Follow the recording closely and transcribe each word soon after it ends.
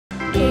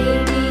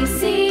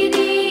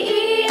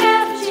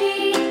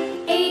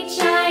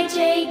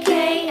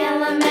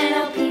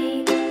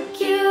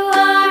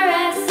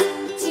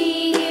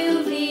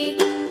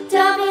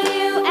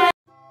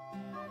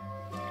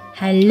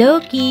Hello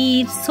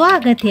kids,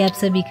 स्वागत है आप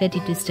सभी का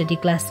टिटू स्टडी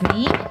क्लास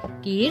में।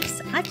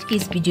 किड्स, आज के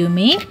इस वीडियो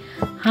में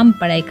हम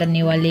पढ़ाई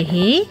करने वाले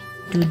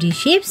हैं 2D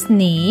शेप्स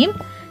नेम।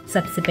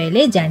 सबसे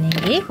पहले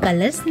जानेंगे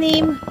कलर्स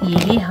नेम। ये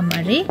है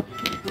हमारे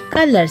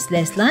colours.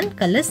 Let's learn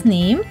colours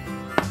name.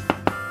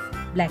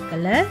 Black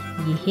colour,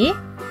 ये है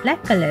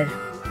ब्लैक कलर।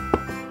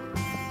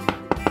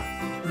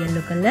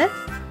 येलो कलर,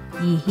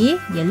 ये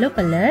है येलो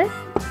कलर।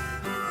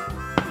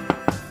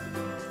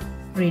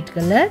 रेड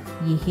कलर,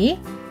 ये है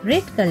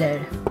रेड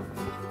कलर।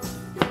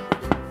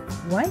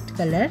 व्हाइट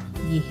कलर,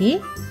 ये है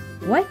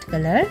white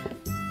colour.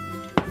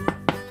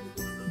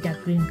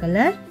 Dark green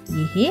colour,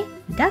 ये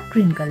है dark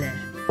green colour.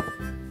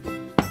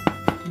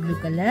 Blue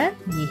colour,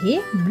 ये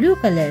है ब्लू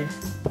कलर।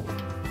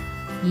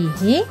 ये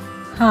है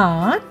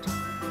heart,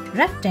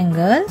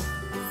 rectangle,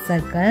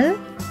 circle,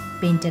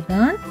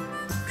 pentagon,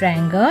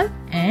 triangle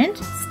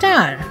and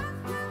star.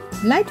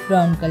 Light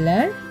brown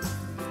colour,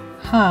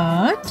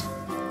 heart,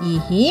 ये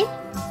है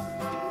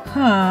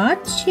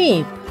heart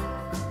shape.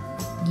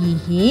 ये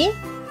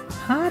है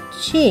heart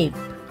shape.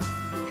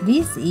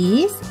 This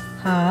is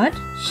heart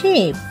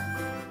shape.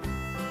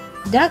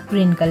 Dark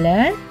green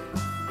color,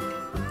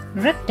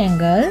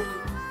 rectangle.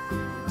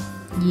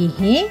 ये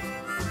है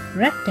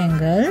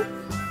rectangle.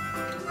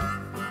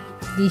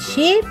 The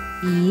shape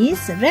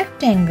is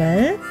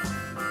rectangle.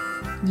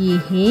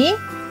 ये है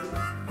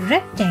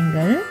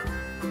rectangle.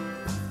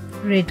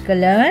 Red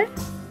color,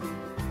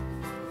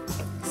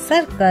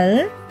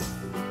 circle.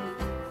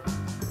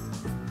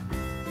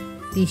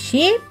 The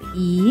shape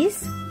is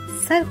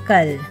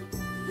circle.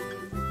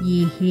 ये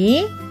है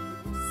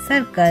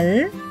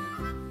circle.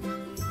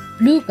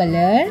 Blue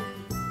color,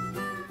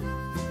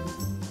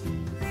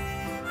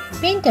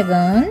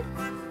 pentagon.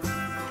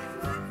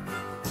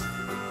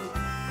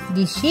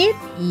 The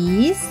shape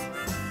is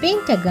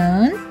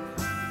pentagon.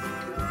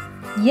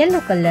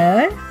 Yellow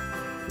color,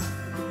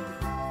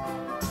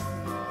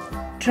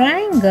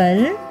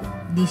 triangle.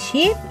 The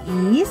shape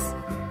is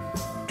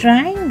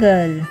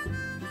triangle.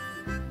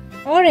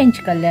 Orange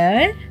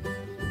color,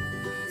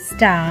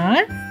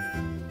 star.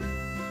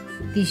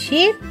 The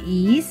shape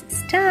is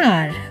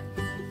star.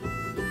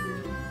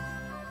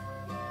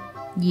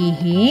 ये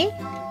है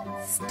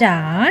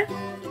star.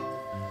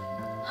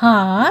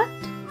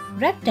 Heart,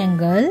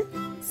 rectangle,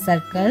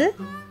 circle,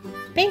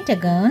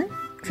 pentagon,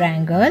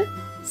 triangle,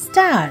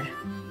 star.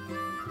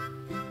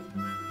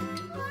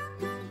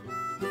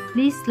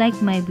 Please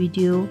like my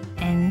video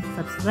and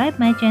subscribe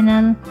my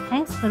channel.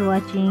 Thanks for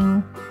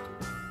watching.